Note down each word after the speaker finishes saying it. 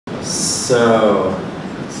So,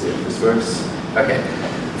 let's see if this works. Okay,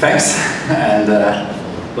 thanks, and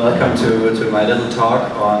welcome to my little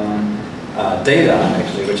talk on data,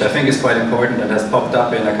 actually, which I think is quite important and has popped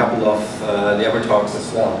up in a couple of the other talks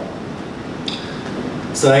as well.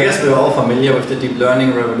 So I guess we're all familiar with the deep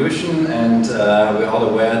learning revolution, and we're all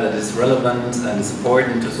aware that it's relevant and it's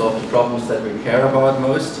important to solve the problems that we care about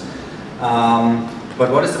most.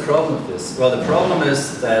 But what is the problem with this? Well, the problem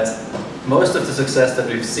is that most of the success that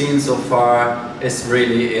we've seen so far is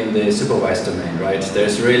really in the supervised domain, right?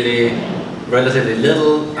 There's really relatively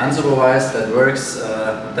little unsupervised that works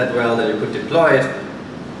that well that you could deploy it.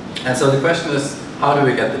 And so the question is, how do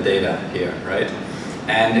we get the data here, right?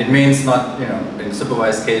 And it means not, in the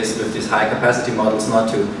supervised case with these high capacity models, not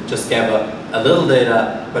to just gather a little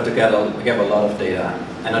data, but to gather a lot of data.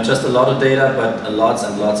 And not just a lot of data, but lots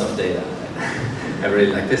and lots of data. I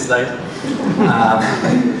really like this slide.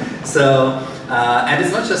 And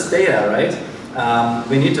it's not just data, right?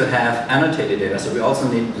 We need to have annotated data, so we also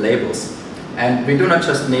need labels. And we do not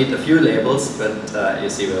just need a few labels, but you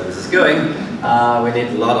see where this is going. We need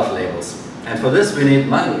a lot of labels. And for this we need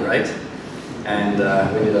money, right? And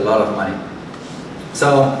we need a lot of money.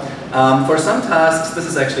 So for some tasks this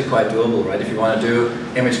is actually quite doable, right? If you want to do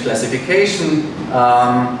image classification,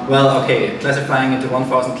 well, okay, classifying into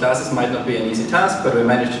 1,000 classes might not be an easy task, but we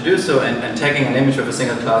managed to do so, and tagging an image with a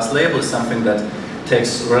single class label is something that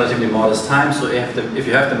takes relatively modest time, so if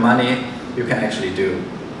you have the money, you can actually do.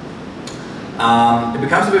 It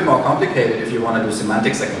becomes a bit more complicated if you want to do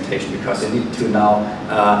semantic segmentation, because you need to now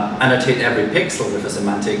annotate every pixel with a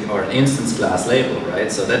semantic or an instance class label,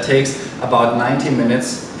 right? So that takes about 90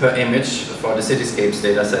 minutes per image for the cityscapes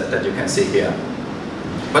dataset that you can see here.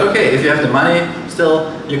 But okay, if you have the money, still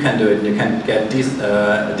you can do it. You can get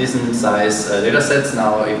decent size datasets,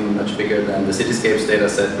 now even much bigger than the cityscapes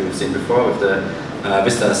dataset we've seen before with the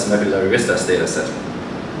Mapillary Vistas dataset.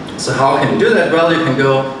 So how can you do that? Well, you can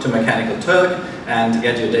go to Mechanical Turk and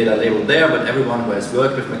get your data labeled there, but everyone who has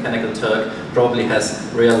worked with Mechanical Turk probably has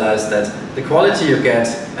realized that the quality you get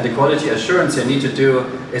and the quality assurance you need to do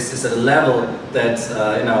is at a level that,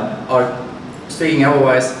 or speaking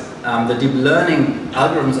otherwise, the deep learning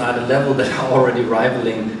algorithms are at a level that are already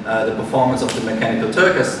rivaling the performance of the Mechanical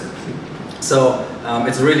Turkers. So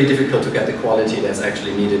it's really difficult to get the quality that's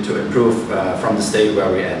actually needed to improve from the state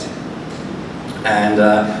where we're at. And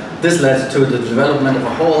this led to the development of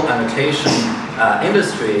a whole annotation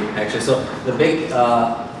industry, actually. So the big,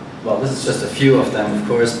 well, this is just a few of them, of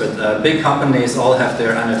course, but big companies all have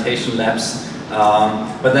their annotation labs.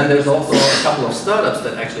 But then there's also a couple of startups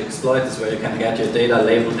that actually exploit this, where you can get your data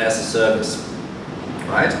labeled as a service,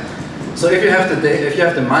 right? So if you have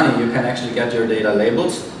the money, you can actually get your data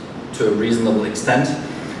labeled to a reasonable extent.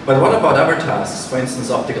 But what about other tasks? For instance,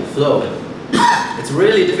 optical flow. It's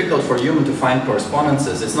really difficult for a human to find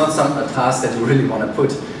correspondences. It's not a task that you really want to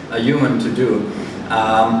put a human to do.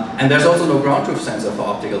 And there's also no ground truth sensor for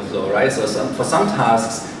optical flow, right? So for some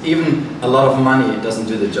tasks, even a lot of money doesn't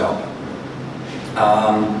do the job.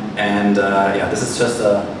 Yeah, this is just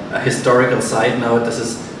a historical side note. This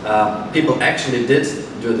is, people actually did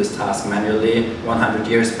do this task manually 100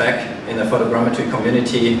 years back in the photogrammetry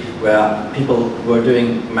community, where people were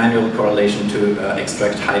doing manual correlation to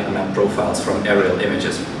extract height map profiles from aerial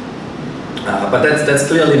images. But that's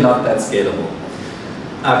clearly not that scalable.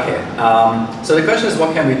 Okay, so the question is,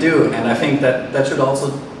 what can we do? And I think that should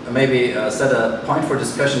also maybe set a point for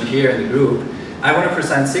discussion here in the group. I want to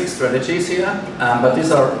present 6 strategies here, but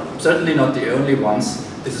these are certainly not the only ones.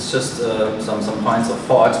 This is just some points of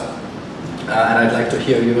thought. And I'd like to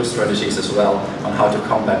hear your strategies as well on how to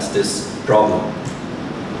combat this problem.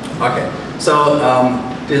 Okay, so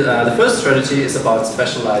the first strategy is about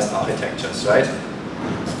specialized architectures, right?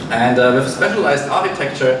 And with specialized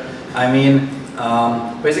architecture, I mean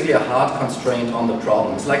basically a hard constraint on the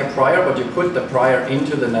problem. It's like a prior, but you put the prior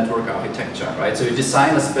into the network architecture, right? So you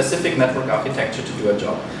design a specific network architecture to do a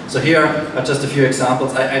job. So here are just a few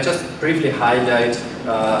examples. I just briefly highlight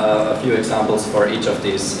a few examples for each of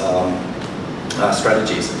these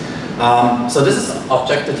strategies. So this is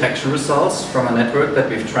object detection results from a network that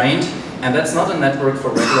we've trained, and that's not a network for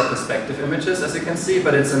regular perspective images, as you can see,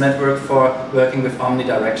 but it's a network for working with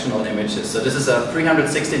omnidirectional images. So this is a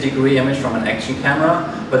 360-degree image from an action camera,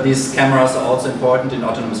 but these cameras are also important in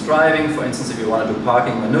autonomous driving. For instance, if you want to do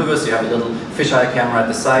parking maneuvers, you have a little fisheye camera at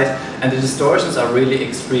the side, and the distortions are really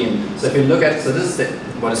extreme. So if you look at, so this is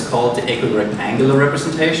what is called the equirectangular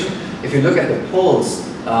representation. If you look at the poles,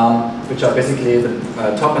 which are basically the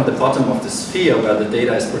top and the bottom of the sphere where the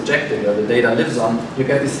data is projected, where the data lives on, you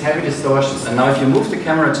get these heavy distortions. And now if you move the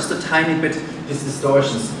camera just a tiny bit, these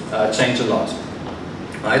distortions change a lot.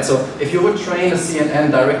 Right? So if you would train a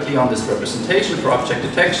CNN directly on this representation for object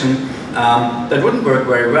detection, that wouldn't work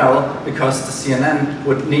very well, because the CNN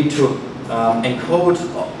would need to encode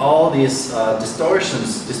all these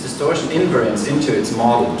distortions, this distortion invariance into its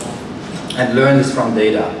model and learn this from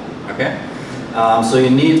data. Okay? So you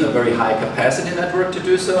need a very high capacity network to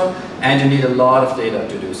do so, and you need a lot of data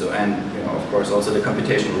to do so, and of course also the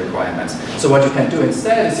computational requirements. So what you can do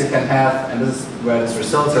instead is you can have, and this is where these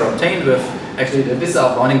results are obtained with, actually these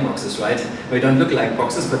are bounding boxes, right? They don't look like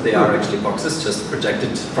boxes, but they are actually boxes, just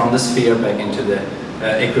projected from the sphere back into the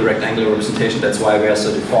equirectangular representation. That's why we are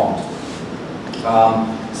so deformed.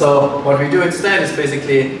 So what we do instead is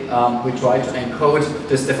basically we try to encode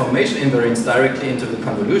this deformation invariance directly into the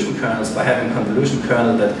convolution kernels by having a convolution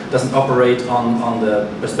kernel that doesn't operate on the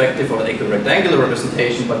perspective or the equirectangular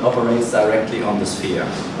representation, but operates directly on the sphere,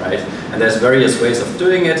 right? And there's various ways of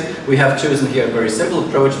doing it. We have chosen here a very simple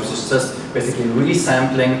approach, which is just basically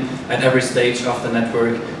resampling at every stage of the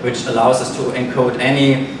network, which allows us to encode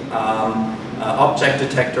any object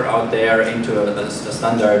detector out there into a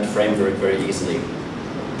standard framework very easily.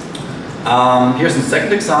 Here's a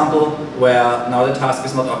second example where now the task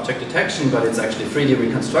is not object detection, but it's actually 3D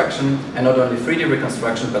reconstruction, and not only 3D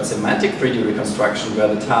reconstruction, but semantic 3D reconstruction,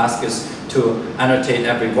 where the task is to annotate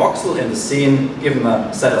every voxel in the scene, given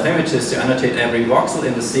a set of images, to annotate every voxel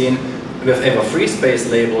in the scene with either free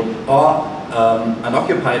space label or an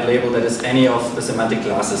occupied label that is any of the semantic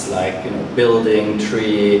classes like building,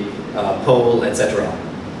 tree, pole, etc.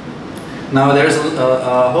 Now there's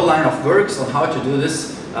a whole line of works on how to do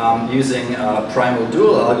this using primal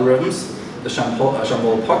dual algorithms, the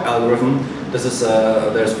Chambol-Pock algorithm. This is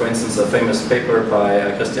there's for instance a famous paper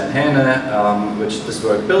by Christian Hähne, which this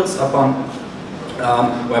work builds upon,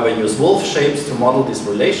 where we use wolf shapes to model these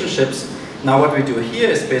relationships. Now what we do here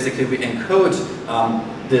is basically we encode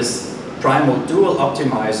this primal dual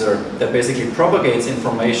optimizer that basically propagates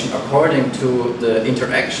information according to the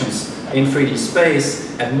interactions in 3D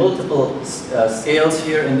space at multiple scales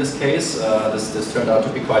here in this case. This turned out to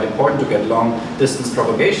be quite important to get long distance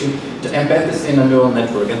propagation, to embed this in a neural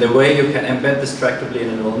network. And the way you can embed this tractably in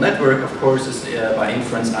a neural network, of course, is by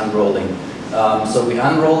inference unrolling. So we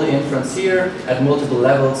unroll the inference here at multiple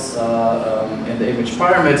levels in the image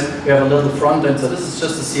pyramid. We have a little front end, so this is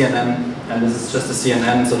just a CNN, and this is just a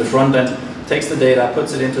CNN. So the front end takes the data,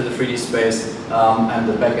 puts it into the 3D space, and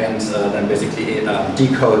the back end then basically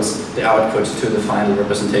decodes the output to the final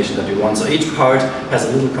representation that we want. So each part has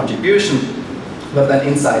a little contribution, but then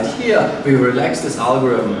inside here we relax this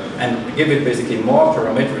algorithm and give it basically more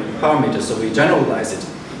parameters, so we generalize it.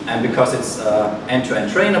 And because it's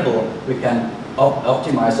end-to-end trainable, we can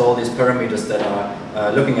optimize all these parameters that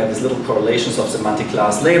are looking at these little correlations of semantic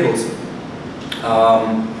class labels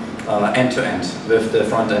end-to-end with the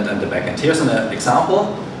front end and the back end. Here's an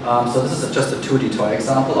example. So this is just a 2D toy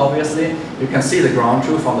example, obviously. You can see the ground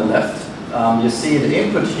truth on the left. You see the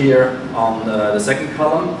input here on the second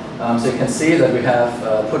column. So you can see that we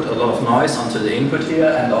have put a lot of noise onto the input here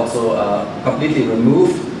and also completely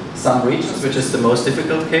removed some regions, which is the most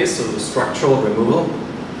difficult case, so structural removal.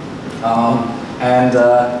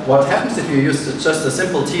 What happens if you use just a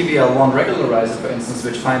simple TVL1 regularizer, for instance,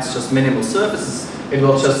 which finds just minimal surfaces? It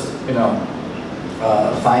will just,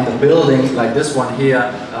 find a building like this one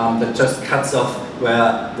here that just cuts off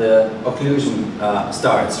where the occlusion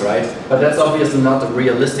starts, right? But that's obviously not a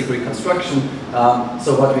realistic reconstruction.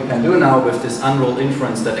 So what we can do now with this unrolled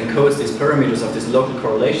inference that encodes these parameters of these local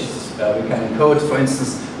correlations, we can encode, for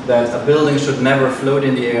instance, that a building should never float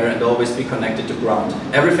in the air and always be connected to ground.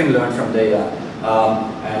 Everything learned from data.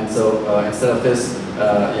 And so instead of this,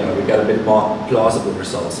 we get a bit more plausible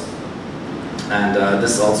results. And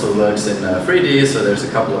this also works in 3D, so there's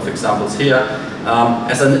a couple of examples here.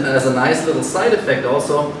 As a nice little side effect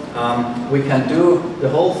also, we can do the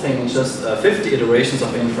whole thing in just 50 iterations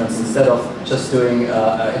of inference instead of just doing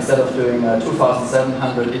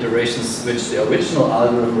 2,700 iterations, which the original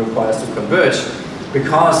algorithm requires to converge,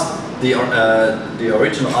 because the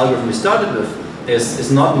original algorithm we started with is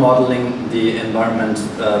not modeling the environment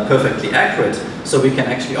perfectly accurate. So we can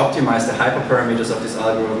actually optimize the hyperparameters of this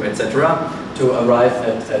algorithm, etc., to arrive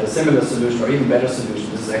at a similar solution or even better solution.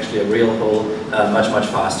 This is actually a real whole, much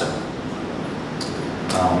faster.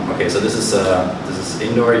 Okay, so this is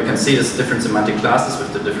indoor. You can see there's different semantic classes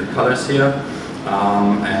with the different colors here.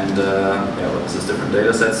 This is different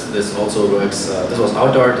data sets. This also works. This was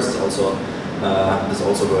outdoor. This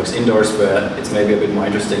also works indoors, where it's maybe a bit more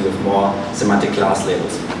interesting with more semantic class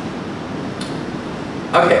labels.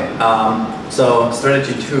 Okay, so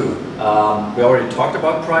strategy 2. We already talked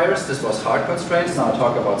about priors. This was hard constraints. Now I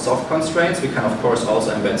talk about soft constraints. We can of course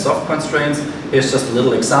also embed soft constraints. Here's just a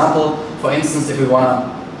little example. For instance, if we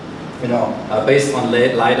want to, based on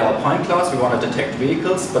LiDAR point clouds, we want to detect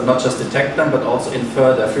vehicles, but not just detect them, but also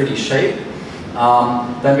infer their 3D shape.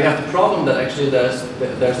 Then we have the problem that actually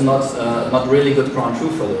there's not really good ground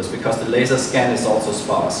truth for those, because the laser scan is also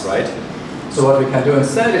sparse, right? So what we can do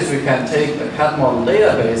instead is we can take a CAD model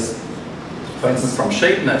database, for instance from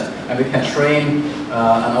ShapeNet, and we can train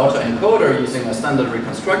an autoencoder using a standard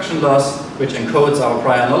reconstruction loss, which encodes our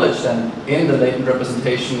prior knowledge then in the latent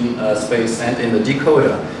representation space and in the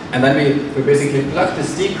decoder. And then we basically plug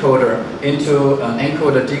this decoder into an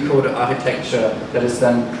encoder-decoder architecture that is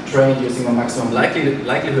then trained using a maximum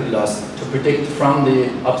likelihood loss to predict from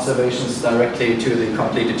the observations directly to the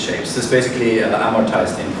completed shapes. This is basically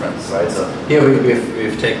amortized inference, right? So here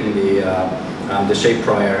we've taken the shape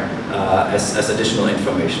prior as additional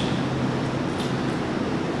information.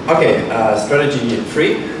 Okay, strategy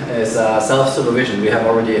 3 is self-supervision. We have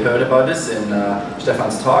already heard about this in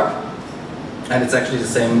Stefan's talk. And it's actually the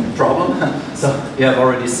same problem. So you have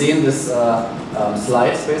already seen this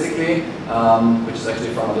slides basically, which is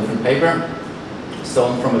actually from a different paper,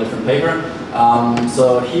 stolen from a different paper.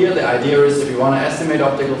 So here the idea is if you want to estimate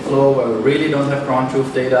optical flow where we really don't have ground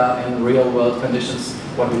truth data in real world conditions,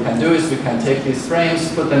 what we can do is we can take these frames,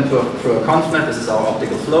 put them through a ConvNet, this is our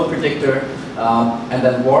optical flow predictor, and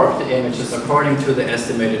then warp the images according to the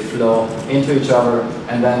estimated flow into each other,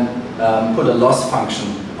 and then put a loss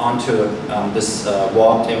function onto this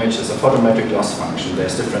warped image as a photometric loss function.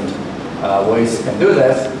 There's different ways you can do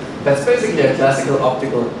that. That's basically a classical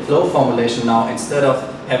optical flow formulation now. Instead of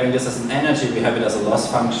having this as an energy, we have it as a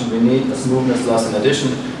loss function. We need a smoothness loss in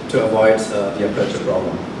addition to avoid the aperture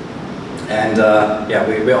problem. And yeah,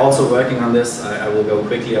 we're also working on this. I will go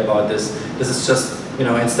quickly about this. This is just,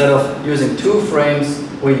 instead of using 2 frames,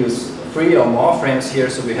 we use 3 or more frames here,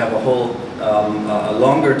 so we have a whole a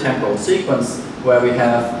longer temporal sequence where we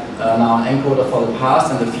have now an encoder for the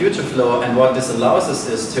past and the future flow, and what this allows us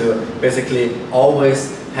is to basically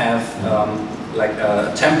always have like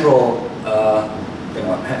a temporal,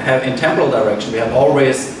 have in temporal direction, we have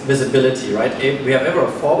always visibility, right? We have either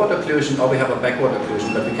a forward occlusion or we have a backward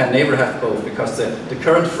occlusion, but we can never have both, because the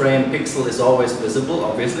current frame pixel is always visible,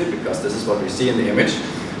 obviously, because this is what we see in the image.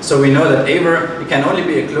 So we know that either it can only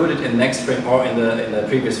be occluded in the next frame or in the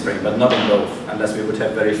previous frame, but not in both, unless we would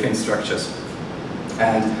have very thin structures.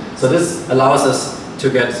 And so this allows us to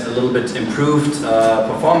get a little bit improved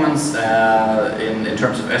performance in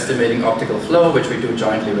terms of estimating optical flow, which we do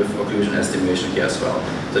jointly with occlusion estimation here as well.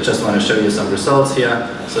 So I just want to show you some results here.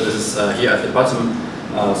 So this is here at the bottom.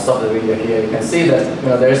 Stop the video here. You can see that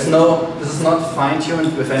this is not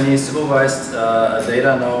fine-tuned with any supervised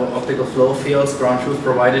data, no optical flow fields, ground truth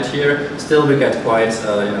provided here. Still, we get quite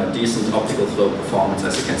decent optical flow performance,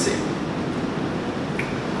 as you can see.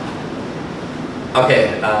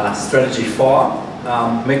 Okay, strategy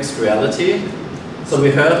 4, mixed reality. So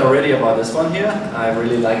we heard already about this one here. I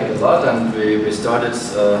really like it a lot, and we started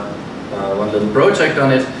one little project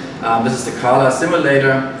on it. This is the Carla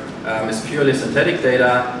simulator. It's purely synthetic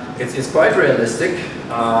data. It's quite realistic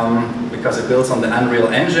because it builds on the Unreal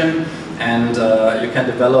Engine, and you can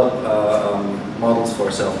develop models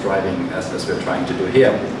for self-driving as we're trying to do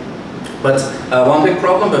here. But one big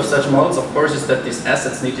problem with such models, of course, is that these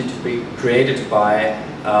assets needed to be created by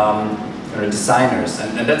designers,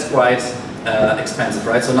 and that's quite expensive,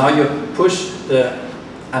 right? So now you push the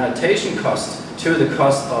annotation cost to the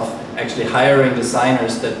cost of actually hiring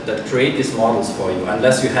designers that create these models for you,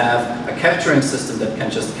 unless you have a capturing system that can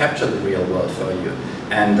just capture the real world for you.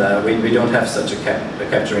 And we don't have such a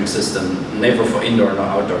capturing system, neither for indoor nor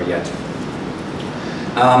outdoor yet.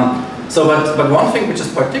 But one thing which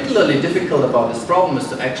is particularly difficult about this problem is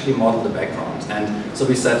to actually model the background. And so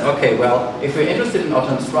we said, okay, well, if we're interested in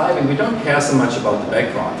autonomous driving, we don't care so much about the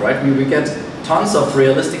background, right? We get tons of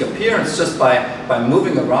realistic appearance just by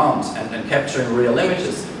moving around and capturing real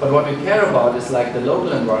images. But what we care about is like the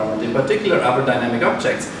local environment, in particular other dynamic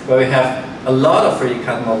objects, where we have a lot of 3D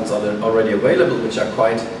CAD models already available, which are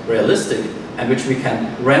quite realistic and which we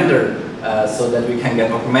can render so that we can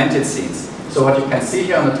get augmented scenes. So what you can see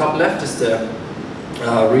here on the top left is the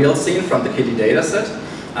real scene from the Kitty dataset.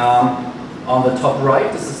 On the top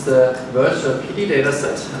right, this is the virtual Kitty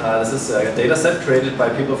dataset. This is a dataset created by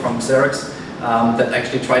people from Xerox that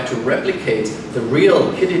actually tried to replicate the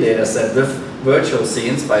real Kitty dataset with virtual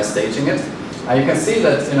scenes by staging it. And you can see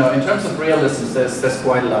that in terms of realism, there's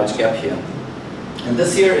quite a large gap here. And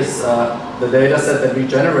this here is the dataset that we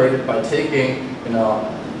generated by taking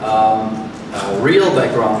real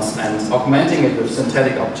backgrounds and augmenting it with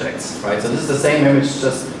synthetic objects, right? So this is the same image,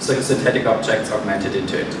 just synthetic objects augmented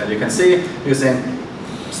into it. And you can see, using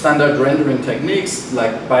standard rendering techniques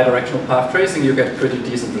like bidirectional path tracing, you get pretty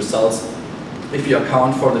decent results if you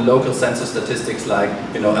account for the local sensor statistics like,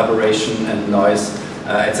 aberration and noise,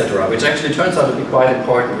 etc., which actually turns out to be quite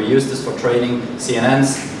important. We use this for training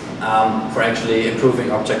CNNs, for actually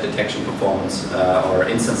improving object detection performance or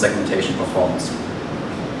instance segmentation performance,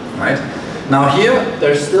 right? Now here,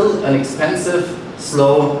 there's still an expensive,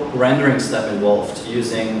 slow rendering step involved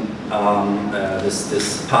using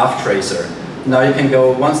this path tracer. Now you can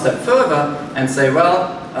go one step further and say,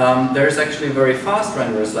 well, there's actually very fast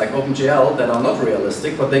renderers like OpenGL that are not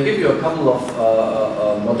realistic, but they give you a couple of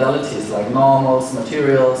modalities like normals,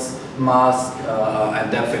 materials, mask,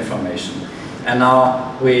 and depth information. And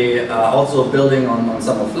now we are also building on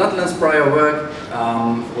some of Latland's prior work.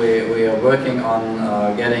 We are working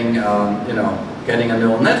on getting a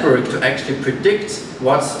neural network to actually predict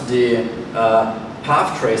what the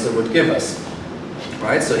path tracer would give us.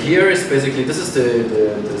 Right, so here is basically, this is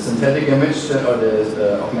the synthetic image or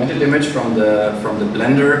the augmented image from the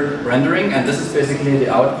Blender rendering, and this is basically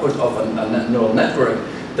the output of a neural network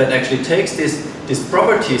that actually takes these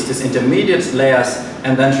properties, these intermediate layers,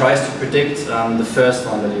 and then tries to predict the first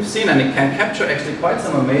one that you've seen, and it can capture actually quite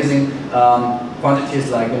some amazing quantities,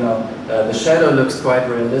 like the shadow looks quite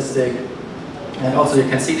realistic. And also you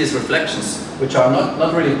can see these reflections, which are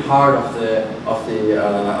not really part of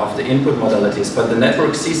the input modalities, but the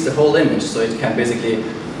network sees the whole image, so it can basically,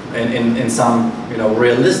 in some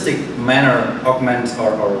realistic manner, augment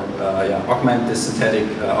augment this synthetic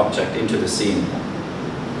object into the scene,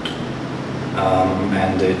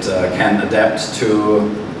 and it can adapt to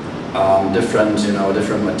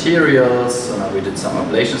different materials. We did some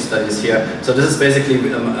ablation studies here. So this is basically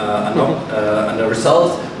a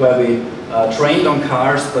result where we trained on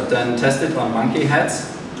cars, but then tested on monkey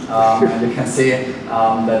heads. And you can see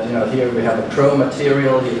that here we have a chrome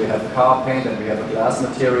material, here we have car paint, and we have a glass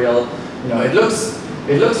material. It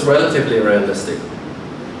looks relatively realistic.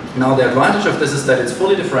 Now the advantage of this is that it's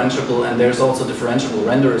fully differentiable, and there's also differentiable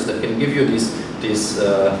renderers that can give you these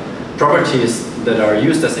properties that are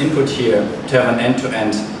used as input here to have an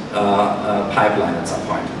end-to-end pipeline at some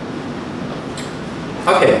point.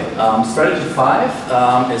 Okay, strategy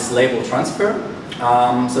 5 is label transfer.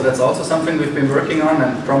 So that's also something we've been working on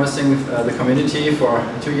and promising the community for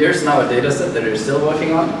 2 years now, a data set that we're still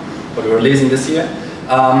working on, but we're releasing this year.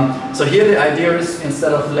 So here the idea is,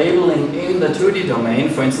 instead of labeling in the 2D domain,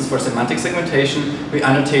 for instance for semantic segmentation, we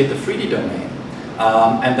annotate the 3D domain.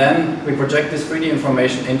 And then we project this 3D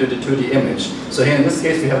information into the 2D image. So here in this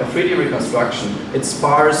case we have a 3D reconstruction. It's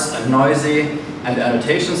sparse and noisy, and the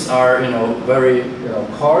annotations are very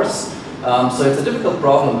coarse. So it's a difficult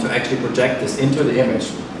problem to actually project this into the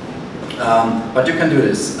image. But you can do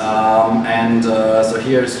this. So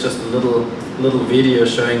here's just a little video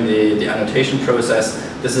showing the annotation process.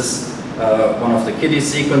 This is one of the kiddie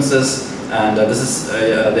sequences. And this is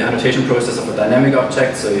the annotation process of a dynamic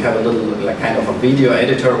object. So you have a little kind of a video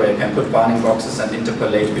editor where you can put bounding boxes and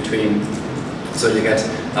interpolate between. So you get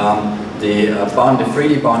the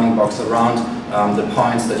 3D bounding box around the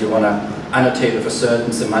points that you want to annotate with a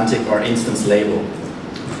certain semantic or instance label.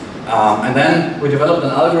 And then we developed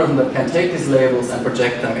an algorithm that can take these labels and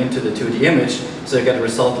project them into the 2D image, so you get a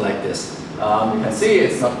result like this. You can see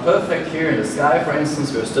it's not perfect here in the sky, for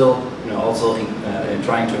instance. We're still also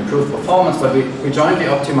trying to improve performance, but we jointly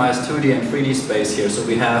optimized 2D and 3D space here. So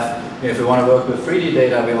we have, if we want to work with 3D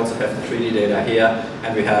data, we also have the 3D data here,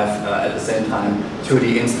 and we have at the same time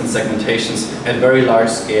 2D instance segmentations at very large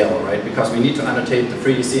scale, right? Because we need to annotate the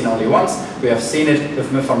 3D scene only once. We have seen it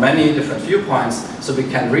from many different viewpoints, so we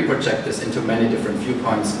can reproject this into many different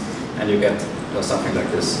viewpoints, and you get something like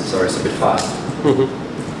this. Sorry, it's a bit fast.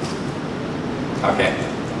 Okay.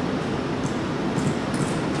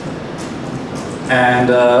 And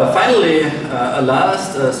finally, a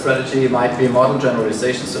last strategy might be model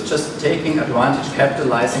generalization. So just taking advantage,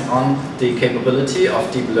 capitalizing on the capability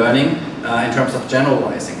of deep learning in terms of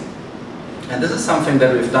generalizing. And this is something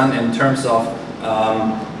that we've done in terms of,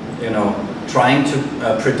 trying to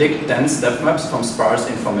predict dense depth maps from sparse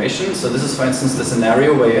information. So this is, for instance, the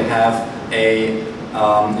scenario where you have a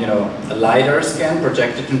LiDAR scan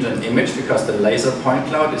projected into an image because the laser point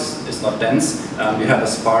cloud is not dense. You have a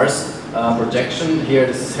sparse projection. Here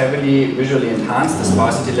this is heavily visually enhanced. The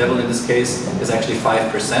sparsity level in this case is actually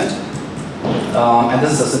 5%. And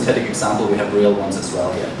this is a synthetic example. We have real ones as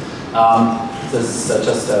well here. This is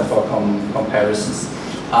just for comparisons.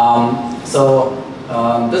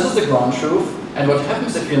 this is the ground truth. And what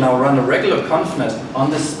happens if you now run a regular ConfNet on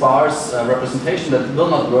this sparse representation, that will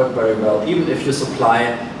not work very well, even if you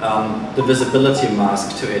supply the visibility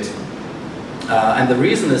mask to it. And the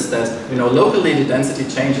reason is that, locally the density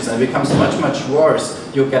changes and becomes much, much worse.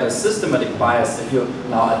 You get a systematic bias if you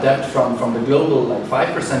now adapt from the global like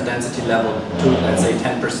 5% density level to, let's say,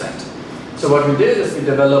 10%. So what we did is we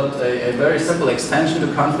developed a very simple extension to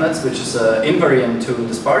ConfNets, which is invariant to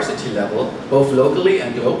the sparsity level, both locally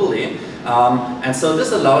and globally. And so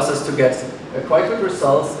this allows us to get quite good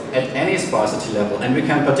results at any sparsity level. And we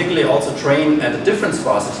can particularly also train at a different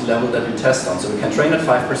sparsity level that we test on. So we can train at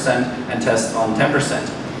 5% and test on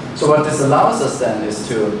 10%. So what this allows us then is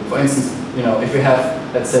to, for instance, if we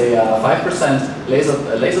have, let's say, 5%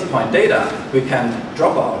 laser point data, we can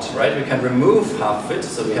drop out, right? We can remove half of it,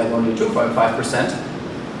 so we have only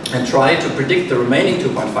 2.5%, and try to predict the remaining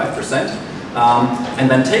 2.5%, and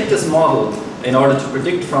then take this model in order to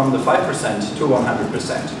predict from the 5% to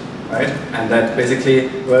 100%, right? And that basically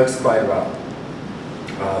works quite well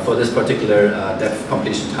for this particular depth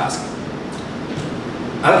completion task.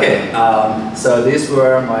 Okay, so these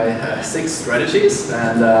were my 6 strategies,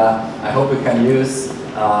 and I hope we can use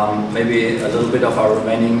maybe a little bit of our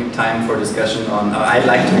remaining time for discussion on, I'd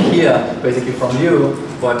like to hear basically from you,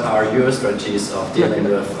 what are your strategies of dealing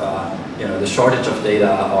with the shortage of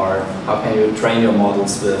data, or how can you train your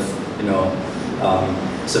models with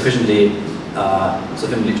sufficiently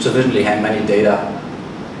many data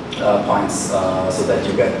points so that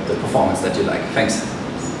you get the performance that you like. Thanks.